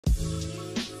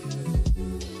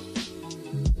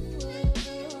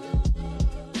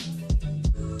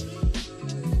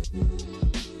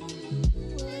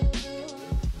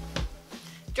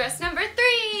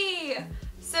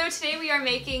we are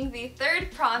making the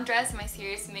third prom dress in my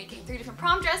series, making 3 different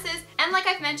prom dresses. And like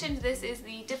I've mentioned, this is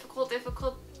the difficulty.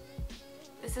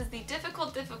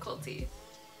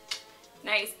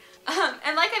 Nice.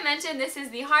 And like I mentioned, this is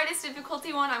the hardest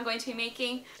difficulty one I'm going to be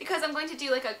making because I'm going to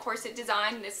do like a corset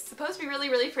design and it's supposed to be really,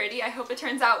 really pretty. I hope it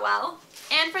turns out well.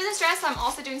 And for this dress, I'm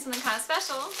also doing something kind of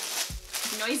special.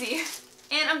 Noisy.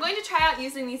 And I'm going to try out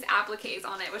using these appliques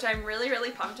on it, which I'm really,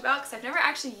 really pumped about because I've never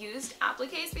actually used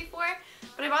appliques before.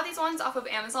 But I bought these ones off of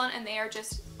Amazon and they are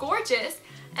just gorgeous.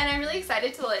 And I'm really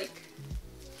excited to like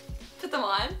put them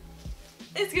on.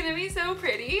 It's gonna be so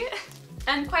pretty.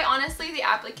 And quite honestly, the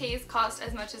appliques cost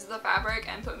as much as the fabric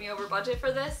and put me over budget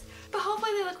for this. But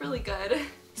hopefully they look really good.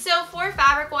 So for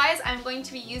fabric wise, I'm going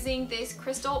to be using this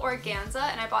crystal organza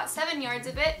and I bought 7 yards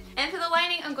of it. And for the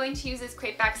lining, I'm going to use this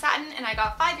crepe back satin and I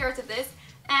got 5 yards of this.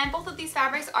 And both of these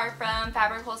fabrics are from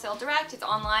Fabric Wholesale Direct. It's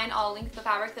online. I'll link the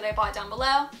fabric that I bought down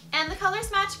below. And the colors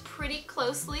match pretty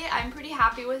closely. I'm pretty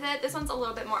happy with it. This one's a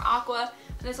little bit more aqua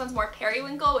and this one's more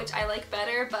periwinkle, which I like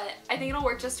better, but I think it'll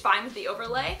work just fine with the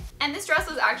overlay. And this dress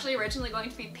was actually originally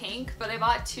going to be pink, but I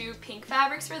bought 2 pink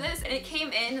fabrics for this and it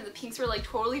came in and the pinks were like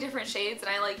totally different shades and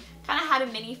I like kind of had a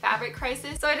mini fabric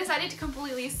crisis. So I decided to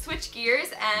completely switch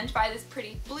gears and buy this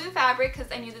pretty blue fabric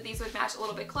because I knew that these would match a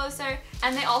little bit closer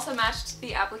and they also matched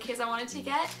the appliques I wanted to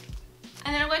get.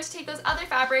 And then I'm going to take those other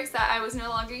fabrics that I was no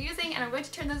longer using and I'm going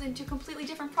to turn those into completely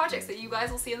different projects that you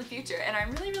guys will see in the future. And I'm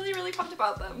really, really, really pumped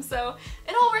about them. So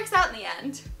it all works out in the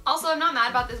end. Also, I'm not mad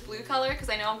about this blue color because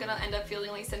I know I'm going to end up feeling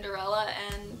like Cinderella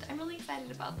and I'm really excited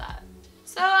about that.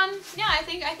 So yeah, I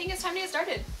think it's time to get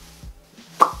started.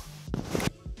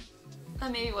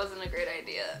 That maybe wasn't a great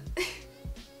idea.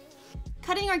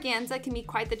 Cutting organza can be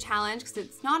quite the challenge because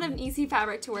it's not an easy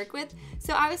fabric to work with,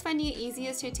 so I was finding it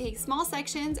easiest to take small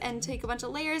sections and take a bunch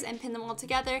of layers and pin them all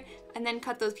together and then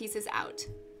cut those pieces out.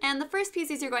 And the first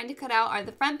pieces you're going to cut out are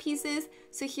the front pieces,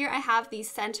 so here I have the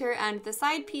center and the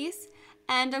side piece,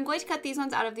 and I'm going to cut these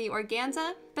ones out of the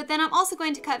organza, but then I'm also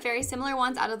going to cut very similar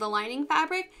ones out of the lining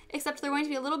fabric, except they're going to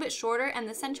be a little bit shorter and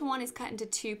the center one is cut into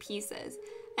 2 pieces.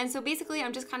 And so basically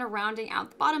I'm just kind of rounding out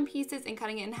the bottom pieces and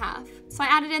cutting it in half. So I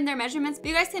added in their measurements, but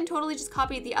you guys can totally just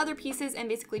copy the other pieces and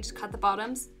basically just cut the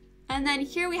bottoms. And then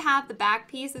here we have the back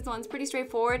piece. This one's pretty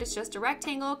straightforward. It's just a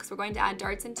rectangle because we're going to add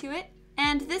darts into it.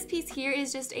 And this piece here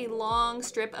is just a long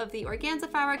strip of the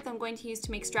organza fabric that I'm going to use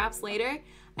to make straps later.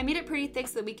 I made it pretty thick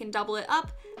so that we can double it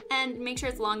up and make sure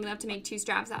it's long enough to make 2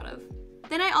 straps out of.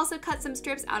 Then I also cut some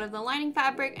strips out of the lining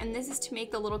fabric, and this is to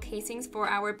make the little casings for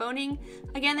our boning.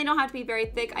 Again, they don't have to be very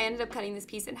thick. I ended up cutting this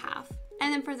piece in half.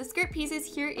 And then for the skirt pieces,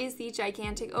 here is the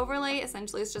gigantic overlay.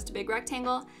 Essentially, it's just a big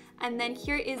rectangle. And then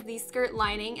here is the skirt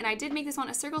lining, and I did make this one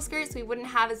a circle skirt so we wouldn't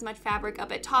have as much fabric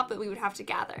up at top that we would have to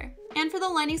gather. And for the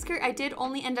lining skirt, I did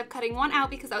only end up cutting one out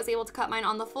because I was able to cut mine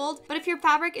on the fold. But if your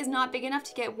fabric is not big enough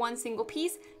to get one single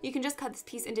piece, you can just cut this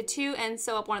piece into 2 and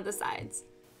sew up one of the sides.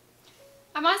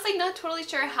 I'm honestly not totally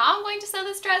sure how I'm going to sew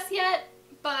this dress yet,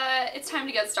 but it's time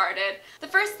to get started. The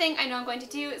first thing I know I'm going to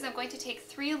do is I'm going to take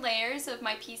 3 layers of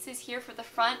my pieces here for the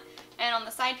front and on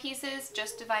the side pieces,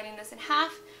 just dividing this in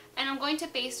half, and I'm going to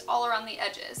baste all around the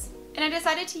edges. And I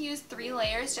decided to use 3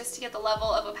 layers just to get the level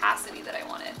of opacity that I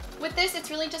wanted. With this,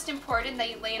 it's really just important that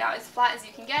you lay it out as flat as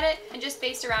you can get it and just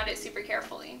baste around it super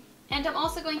carefully. And I'm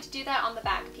also going to do that on the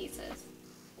back pieces.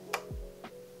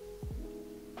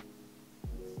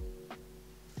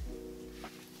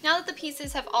 Now that the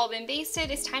pieces have all been basted,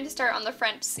 it's time to start on the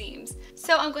front seams.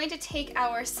 So I'm going to take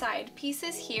our side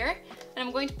pieces here, and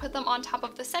I'm going to put them on top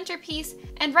of the center piece,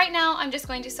 and right now I'm just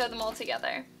going to sew them all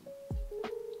together.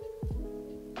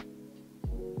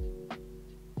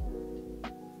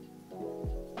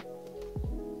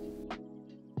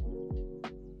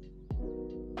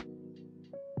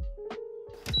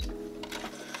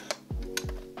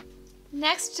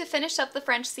 Next, to finish up the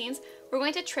French seams, we're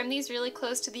going to trim these really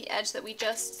close to the edge that we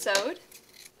just sewed.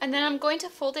 And then I'm going to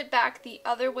fold it back the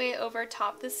other way over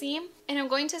top the seam. And I'm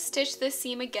going to stitch this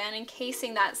seam again,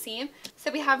 encasing that seam so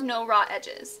we have no raw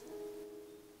edges.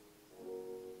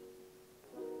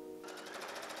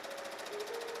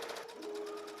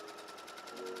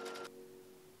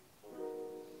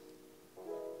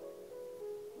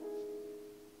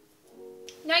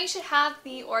 Now you should have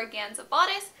the organza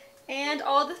bodice and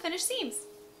all the finished seams.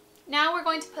 Now we're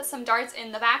going to put some darts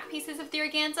in the back pieces of the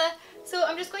organza. So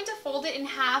I'm just going to fold it in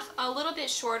half, a little bit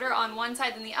shorter on one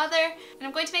side than the other, and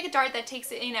I'm going to make a dart that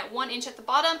takes it in at 1 inch at the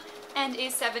bottom and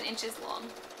is 7 inches long.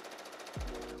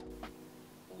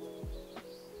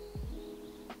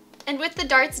 And with the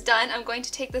darts done, I'm going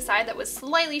to take the side that was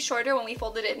slightly shorter when we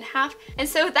folded it in half and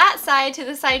sew that side to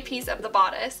the side piece of the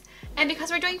bodice. And because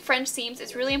we're doing French seams,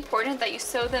 it's really important that you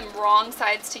sew them wrong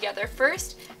sides together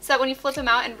first, so that when you flip them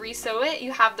out and re-sew it,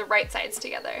 you have the right sides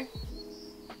together.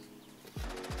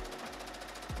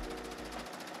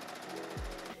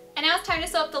 And now it's time to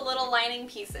sew up the little lining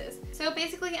pieces. So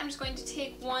basically, I'm just going to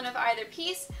take one of either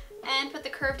piece and put the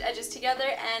curved edges together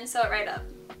and sew it right up.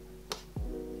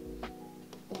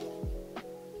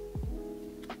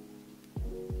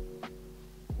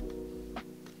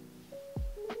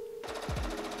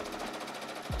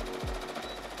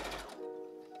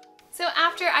 So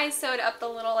after I sewed up the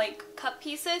little cup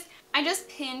pieces, I just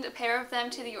pinned a pair of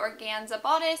them to the organza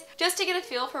bodice just to get a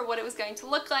feel for what it was going to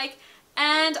look like.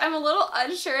 And I'm a little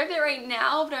unsure of it right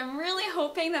now, but I'm really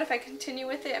hoping that if I continue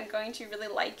with it, I'm going to really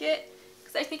like it.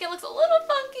 Because I think it looks a little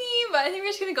funky, but I think we're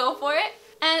just going to go for it.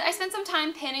 And I spent some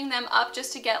time pinning them up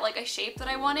just to get a shape that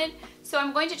I wanted. So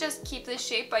I'm going to just keep this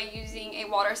shape by using a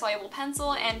water-soluble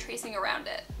pencil and tracing around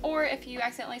it. Or if you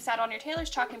accidentally sat on your tailor's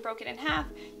chalk and broke it in half,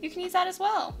 you can use that as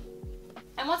well.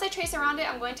 And once I trace around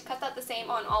it, I'm going to cut that the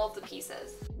same on all of the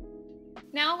pieces.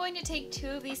 Now I'm going to take two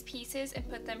of these pieces and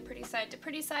put them pretty side to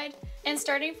pretty side. And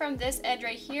starting from this edge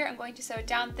right here, I'm going to sew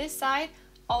down this side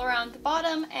all around the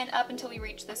bottom and up until we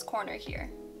reach this corner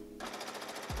here.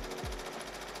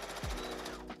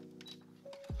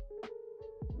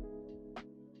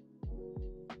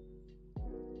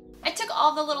 I took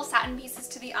all the little satin pieces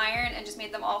to the iron and just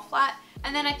made them all flat.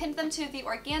 And then I pinned them to the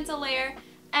organza layer.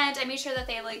 And I made sure that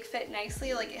they fit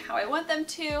nicely, how I want them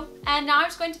to. And now I'm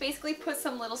just going to basically put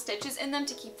some little stitches in them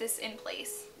to keep this in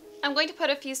place. I'm going to put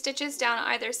a few stitches down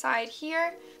either side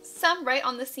here, some right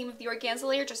on the seam of the organza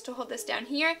layer just to hold this down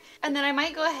here. And then I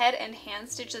might go ahead and hand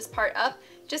stitch this part up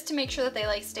just to make sure that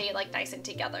they stay nice and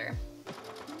together.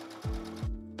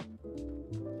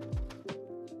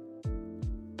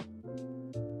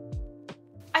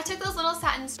 I took those little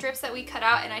satin strips that we cut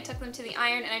out and I took them to the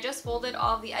iron and I just folded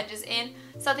all of the edges in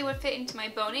so that they would fit into my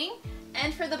boning.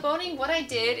 And for the boning, what I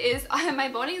did is, my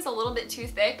boning is a little bit too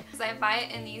thick because I buy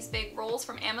it in these big rolls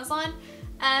from Amazon.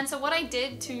 And so what I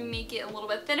did to make it a little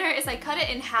bit thinner is I cut it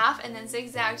in half and then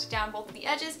zigzagged down both of the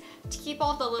edges to keep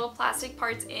all the little plastic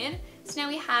parts in. So now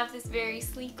we have this very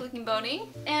sleek looking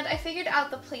boning. And I figured out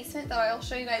the placement that I'll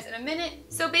show you guys in a minute.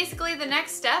 So basically the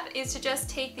next step is to just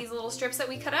take these little strips that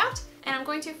we cut out and I'm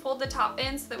going to fold the top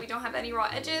in so that we don't have any raw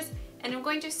edges. And I'm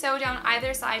going to sew down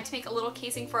either side to make a little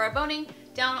casing for our boning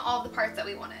down all the parts that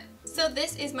we wanted. So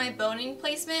this is my boning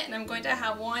placement and I'm going to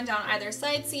have one down either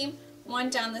side seam,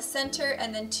 one down the center,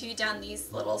 and then two down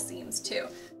these little seams too.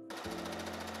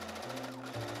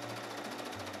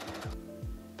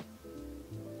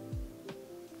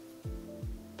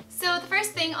 So the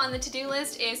first thing on the to-do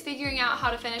list is figuring out how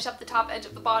to finish up the top edge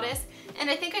of the bodice. And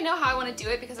I think I know how I want to do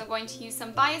it because I'm going to use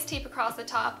some bias tape across the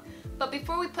top. But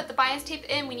before we put the bias tape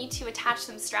in, we need to attach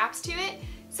some straps to it.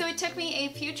 So it took me a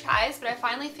few tries, but I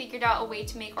finally figured out a way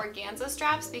to make organza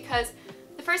straps because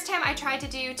the first time I tried to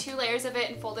do 2 layers of it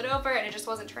and fold it over and it just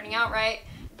wasn't turning out right.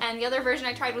 And the other version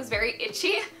I tried was very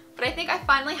itchy. But I think I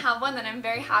finally have one that I'm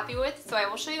very happy with, so I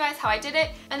will show you guys how I did it.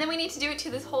 And then we need to do it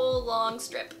to this whole long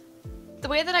strip. The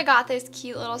way that I got this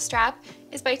cute little strap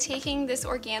is by taking this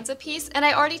organza piece, and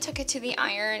I already took it to the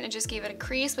iron and just gave it a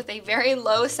crease with a very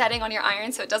low setting on your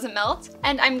iron so it doesn't melt.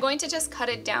 And I'm going to just cut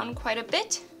it down quite a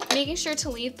bit, making sure to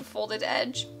leave the folded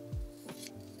edge.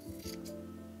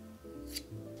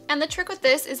 And the trick with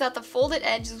this is that the folded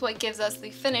edge is what gives us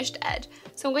the finished edge.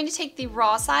 So I'm going to take the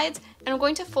raw sides and I'm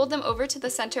going to fold them over to the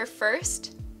center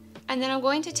first, and then I'm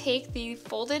going to take the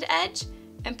folded edge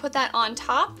and put that on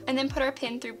top and then put our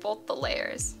pin through both the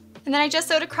layers. And then I just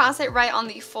sewed across it right on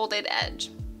the folded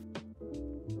edge.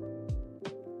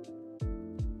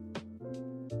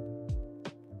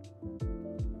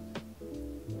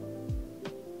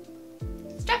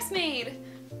 Straps made!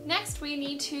 Next we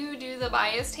need to do the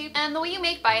bias tape, and the way you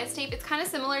make bias tape, it's kind of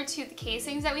similar to the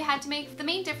casings that we had to make. The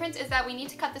main difference is that we need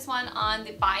to cut this one on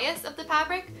the bias of the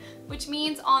fabric, which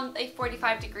means on a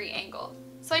 45-degree angle.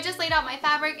 So I just laid out my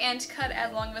fabric and cut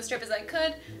as long of a strip as I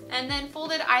could and then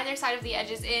folded either side of the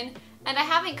edges in. And I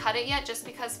haven't cut it yet just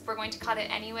because we're going to cut it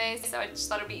anyways, so I just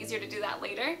thought it would be easier to do that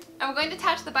later. And we're going to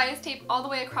attach the bias tape all the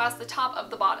way across the top of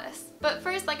the bodice. But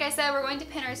first, like I said, we're going to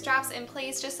pin our straps in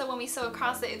place just so when we sew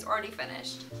across it, it's already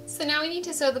finished. So now we need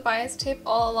to sew the bias tape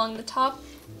all along the top,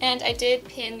 and I did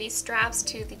pin these straps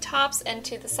to the tops and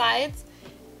to the sides.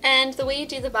 And the way you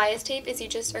do the bias tape is you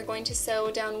just are going to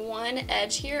sew down one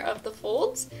edge here of the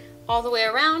folds all the way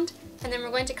around, and then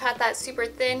we're going to cut that super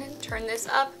thin, turn this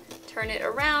up, turn it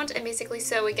around, and basically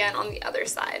sew again on the other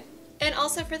side. And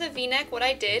also for the V-neck, what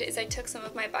I did is I took some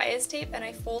of my bias tape and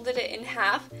I folded it in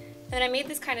half, and I made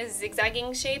this kind of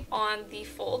zigzagging shape on the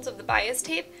folds of the bias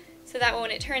tape so that when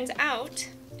it turns out,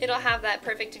 it'll have that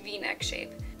perfect V-neck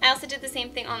shape. I also did the same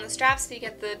thing on the straps so you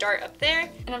get the dart up there,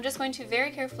 and I'm just going to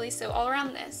very carefully sew all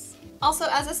around this. Also,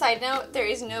 as a side note, there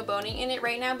is no boning in it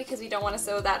right now because we don't want to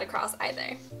sew that across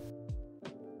either.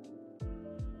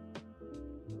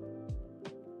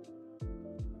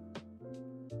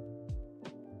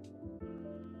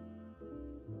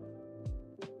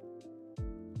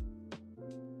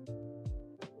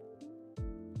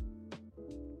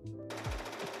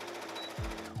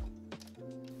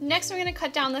 Next, we're going to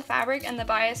cut down the fabric and the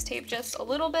bias tape just a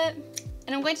little bit.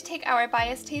 And I'm going to take our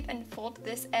bias tape and fold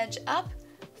this edge up,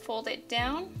 fold it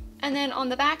down, and then on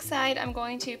the back side, I'm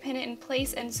going to pin it in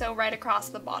place and sew right across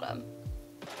the bottom.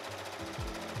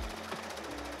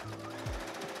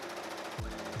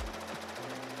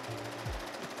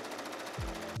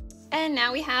 And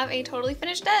now we have a totally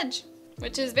finished edge,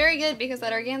 which is very good because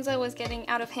that organza was getting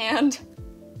out of hand.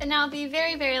 And now the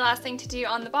very, very last thing to do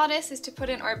on the bodice is to put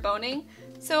in our boning.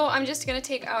 So I'm just going to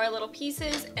take our little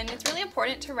pieces, and it's really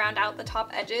important to round out the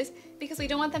top edges because we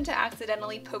don't want them to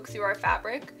accidentally poke through our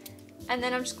fabric. And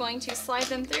then I'm just going to slide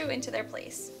them through into their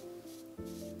place.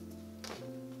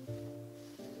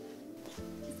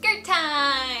 Skirt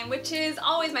time, which is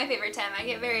always my favorite time. I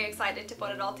get very excited to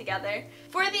put it all together.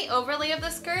 For the overlay of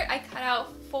the skirt, I cut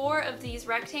out 4 of these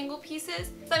rectangle pieces.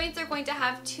 So that means they're going to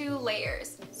have 2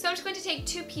 layers. So I'm just going to take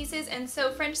 2 pieces and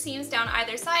sew French seams down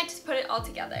either side to put it all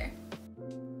together.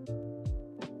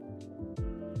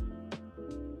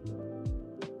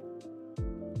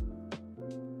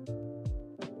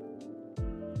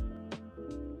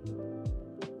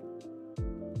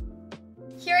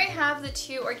 Here I have the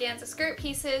 2 organza skirt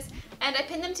pieces, and I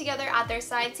pinned them together at their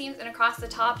side seams and across the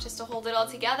top just to hold it all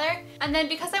together. And then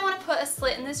because I want to put a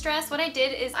slit in this dress, what I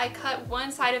did is I cut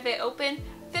one side of it open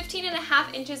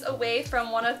 15.5 inches away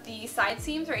from one of the side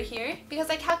seams right here, because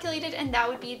I calculated and that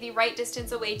would be the right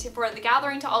distance away for the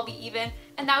gathering to all be even,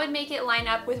 and that would make it line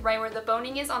up with right where the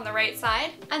boning is on the right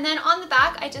side. And then on the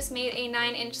back, I just made a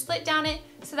 9-inch slit down it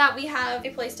so that we have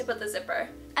a place to put the zipper.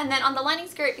 And then on the lining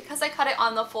skirt, because I cut it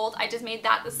on the fold, I just made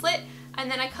that the slit, and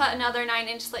then I cut another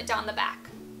 9-inch slit down the back.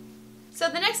 So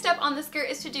the next step on the skirt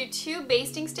is to do 2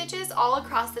 basting stitches all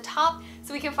across the top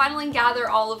so we can finally gather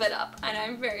all of it up, and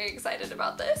I'm very excited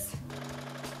about this.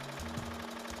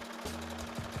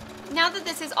 Now that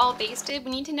this is all basted,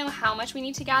 we need to know how much we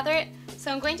need to gather it,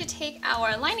 so I'm going to take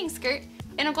our lining skirt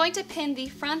and I'm going to pin the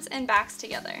fronts and backs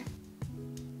together.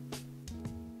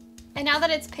 And now that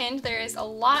it's pinned, there is a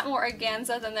lot more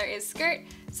organza than there is skirt,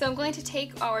 so I'm going to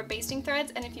take our basting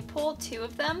threads, and if you pull 2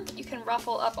 of them, you can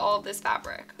ruffle up all of this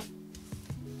fabric.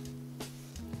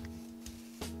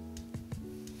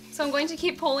 So I'm going to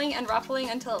keep pulling and ruffling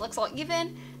until it looks all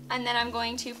even, and then I'm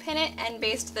going to pin it and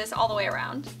baste this all the way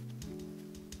around.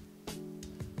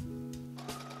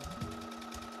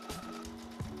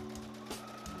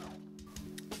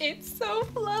 It's so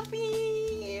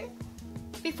fluffy!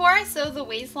 Before I sew the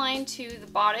waistline to the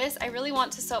bodice, I really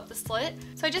want to sew up the slit,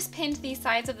 so I just pinned the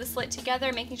sides of the slit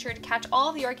together, making sure to catch all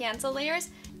of the organza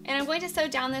layers, and I'm going to sew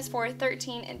down this for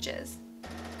 13 inches.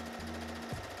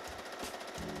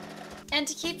 And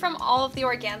to keep from all of the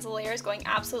organza layers going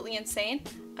absolutely insane,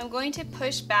 I'm going to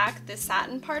push back the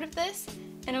satin part of this,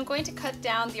 and I'm going to cut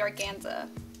down the organza.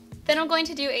 Then I'm going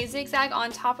to do a zigzag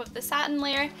on top of the satin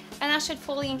layer, and that should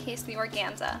fully encase the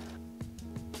organza.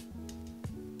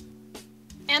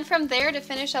 And from there, to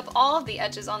finish up all of the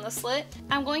edges on the slit,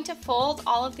 I'm going to fold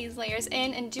all of these layers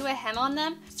in and do a hem on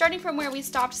them, starting from where we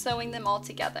stopped sewing them all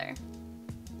together.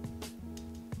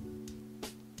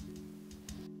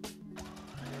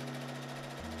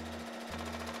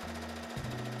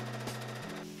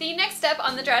 The next step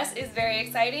on the dress is very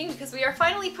exciting because we are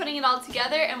finally putting it all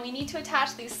together and we need to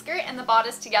attach the skirt and the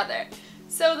bodice together.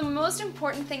 So the most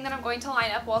important thing that I'm going to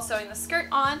line up while sewing the skirt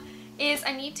on is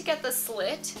I need to get the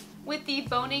slit with the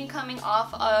boning coming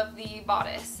off of the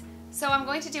bodice. So I'm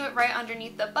going to do it right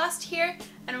underneath the bust here,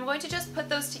 and I'm going to just put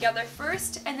those together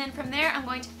first, and then from there I'm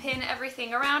going to pin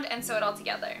everything around and sew it all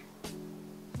together.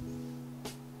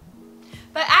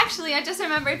 But actually, I just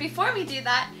remembered before we do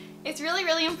that, it's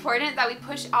really important that we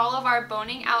push all of our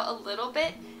boning out a little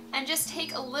bit and just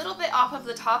take a little bit off of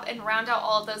the top and round out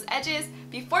all of those edges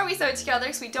before we sew it together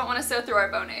because we don't want to sew through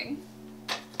our boning.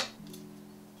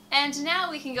 And now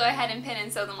we can go ahead and pin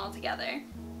and sew them all together.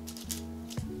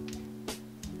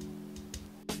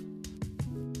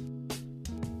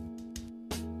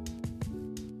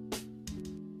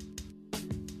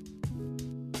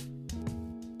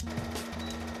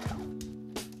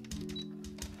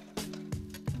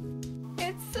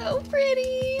 so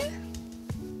pretty.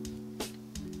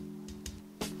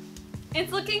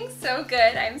 It's looking so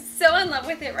good. I'm so in love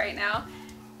with it right now.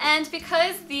 And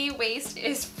because the waist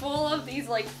is full of these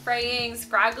like fraying,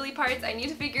 scraggly parts, I need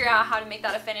to figure out how to make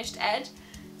that a finished edge.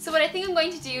 So what I think I'm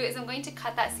going to do is I'm going to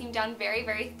cut that seam down very,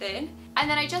 very thin. And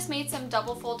then I just made some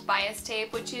double fold bias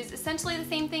tape, which is essentially the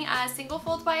same thing as single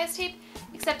fold bias tape,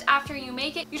 except after you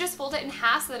make it, you just fold it in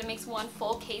half so that it makes one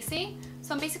full casing.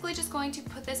 So I'm basically just going to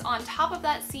put this on top of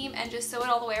that seam and just sew it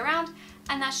all the way around,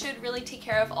 and that should really take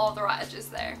care of all the raw edges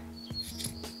there.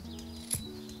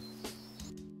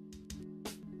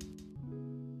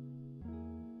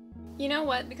 You know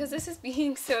what, because this is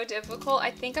being so difficult,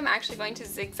 I think I'm actually going to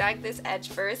zigzag this edge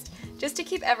first, just to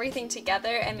keep everything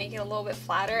together and make it a little bit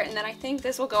flatter, and then I think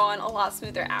this will go on a lot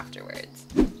smoother afterwards.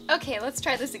 Okay, let's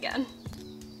try this again.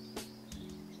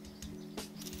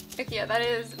 Okay, yeah, that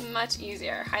is much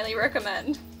easier. Highly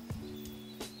recommend.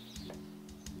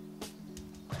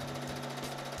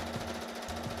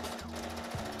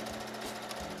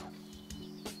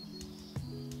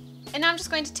 And now I'm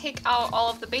just going to take out all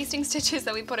of the basting stitches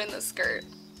that we put in the skirt.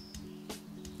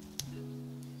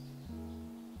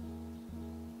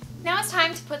 Now it's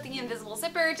time to put the invisible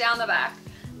zipper down the back.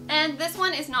 And this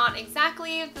one is not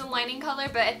exactly the lining color,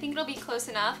 but I think it'll be close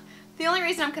enough. The only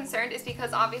reason I'm concerned is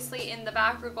because obviously in the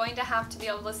back we're going to have to be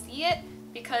able to see it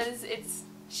because it's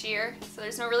sheer, so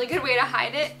there's no really good way to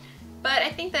hide it. But I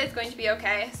think that it's going to be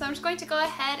okay. So I'm just going to go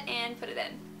ahead and put it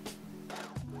in.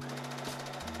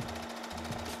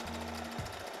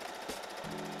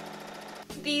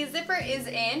 The zipper is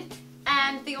in,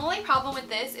 and the only problem with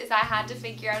this is I had to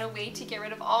figure out a way to get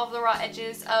rid of all of the raw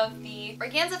edges of the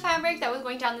organza fabric that was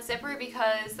going down the zipper,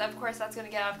 because of course that's going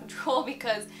to get out of control,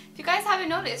 because if you guys haven't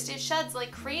noticed, it sheds like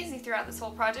crazy throughout this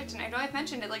whole project, and I know I've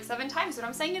mentioned it like 7 times, but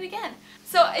I'm saying it again.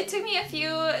 So it took me a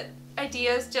few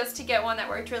ideas just to get one that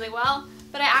worked really well,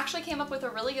 but I actually came up with a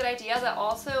really good idea that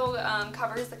also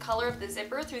covers the color of the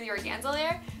zipper through the organza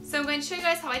layer. So I'm going to show you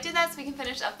guys how I did that so we can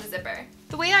finish up the zipper.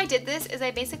 The way I did this is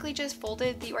I basically just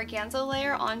folded the organza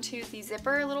layer onto the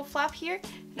zipper little flap here,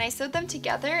 and I sewed them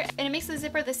together, and it makes the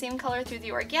zipper the same color through the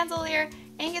organza layer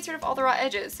and gets rid of all the raw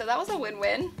edges, so that was a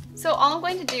win-win. So all I'm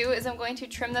going to do is I'm going to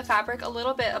trim the fabric a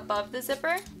little bit above the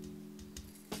zipper.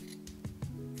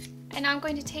 And now I'm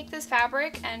going to take this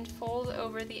fabric and fold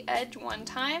over the edge one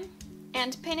time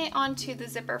and pin it onto the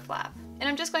zipper flap. And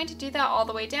I'm just going to do that all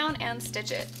the way down and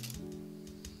stitch it.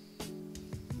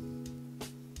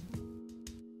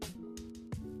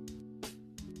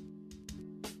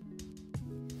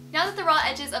 Now that the raw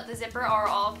edges of the zipper are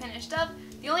all finished up,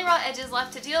 the only raw edges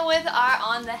left to deal with are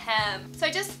on the hem. So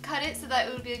I just cut it so that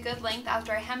it would be a good length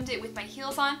after I hemmed it with my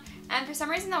heels on, and for some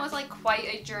reason that was like quite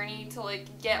a journey to like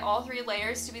get all 3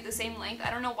 layers to be the same length.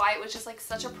 I don't know why it was just like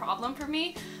such a problem for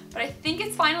me, but I think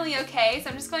it's finally okay. So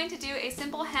I'm just going to do a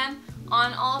simple hem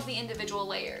on all of the individual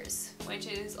layers, which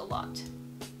is a lot.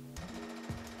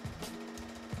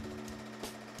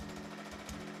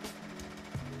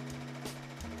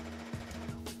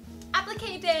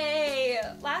 Applique day!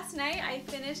 Last night I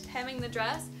finished hemming the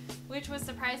dress, which was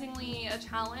surprisingly a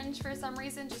challenge for some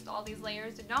reason. Just all these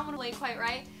layers did not want to lay quite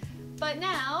right. But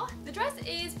now the dress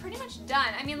is pretty much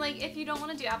done. I mean, like, if you don't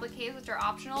want to do appliques, which are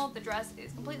optional, the dress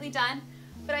is completely done.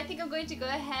 But I think I'm going to go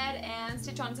ahead and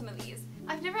stitch on some of these.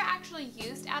 I've never actually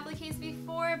used appliques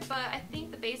before, but I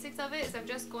think the basics of it is I'm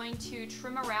just going to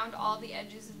trim around all the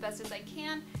edges as best as I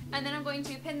can, and then I'm going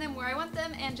to pin them where I want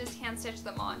them and just hand stitch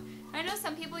them on. I know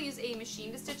some people use a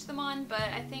machine to stitch them on, but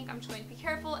I think I'm just going to be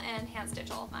careful and hand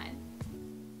stitch all of mine.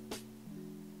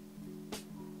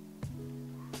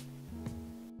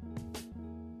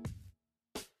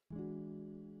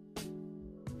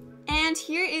 And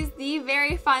here is the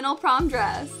very final prom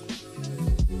dress.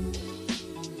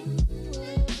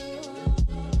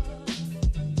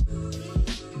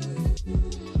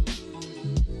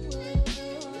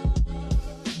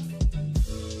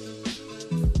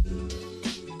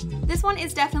 This one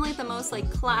is definitely the most like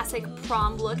classic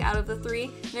prom look out of the 3,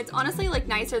 and it's honestly like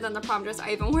nicer than the prom dress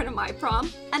I even wore to my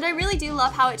prom. And I really do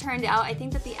love how it turned out. I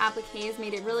think that the appliques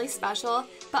made it really special,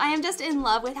 but I am just in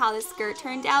love with how this skirt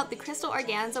turned out. The crystal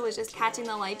organza was just catching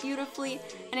the light beautifully,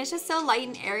 and it's just so light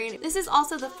and airy. This is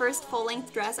also the first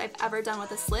full-length dress I've ever done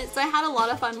with a slit, so I had a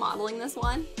lot of fun modeling this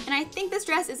one. And I think this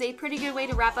dress is a pretty good way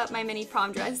to wrap up my mini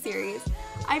prom dress series.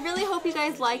 I really hope you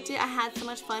guys liked it. I had so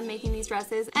much fun making these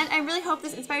dresses, and I really hope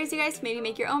this inspires you guys to maybe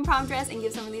make your own prom dress and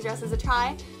give some of these dresses a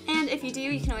try. And if you do,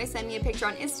 you can always send me a picture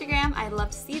on Instagram. I'd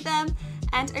love to see them.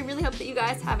 And I really hope that you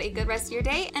guys have a good rest of your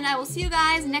day, and I will see you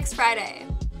guys next Friday.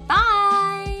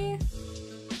 Bye!